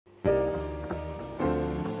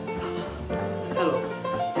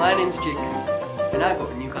My name's Jake Cook, and I go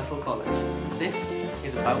to Newcastle College. This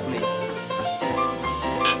is about me.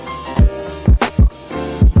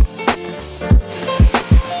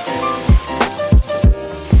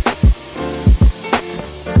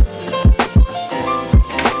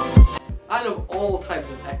 I love all types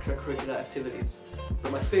of extracurricular activities,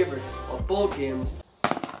 but my favourites are board games.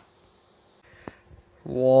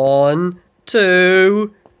 1,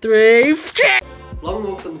 2, 3, long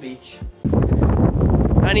walks on the beach.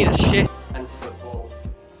 I need a shit. And football.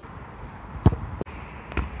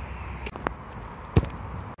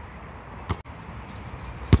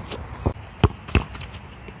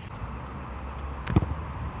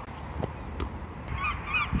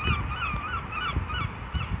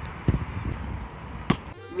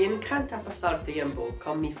 Me encanta pasar tiempo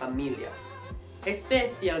con mi familia,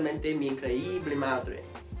 especialmente mi increíble madre.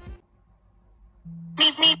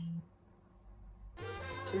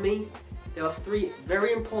 To me, there are 3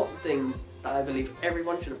 very important things that I believe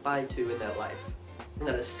everyone should abide to in their life, and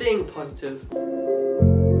that is staying positive,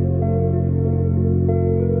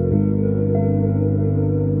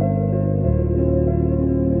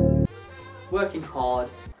 working hard,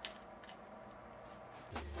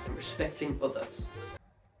 and respecting others.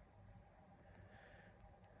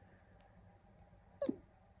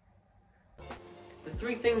 The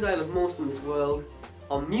 3 things I love most in this world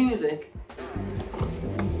are music,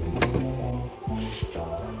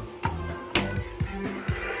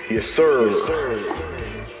 yes, sir.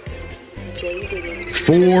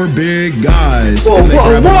 4 big guys. Whoa,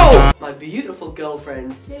 whoa, whoa! My beautiful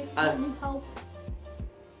girlfriend. Jake, I need help.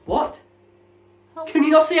 What? Help. Can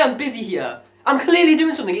you not say I'm busy here? I'm clearly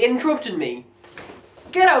doing something. It interrupted me.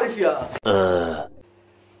 Get out of here.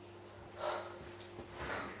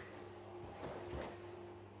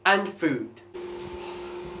 And food.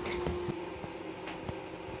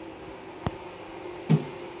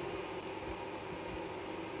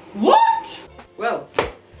 What? Well,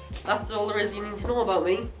 that's all there is you need to know about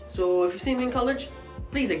me. So if you see me in college,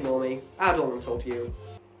 please ignore me. I don't want to talk to you.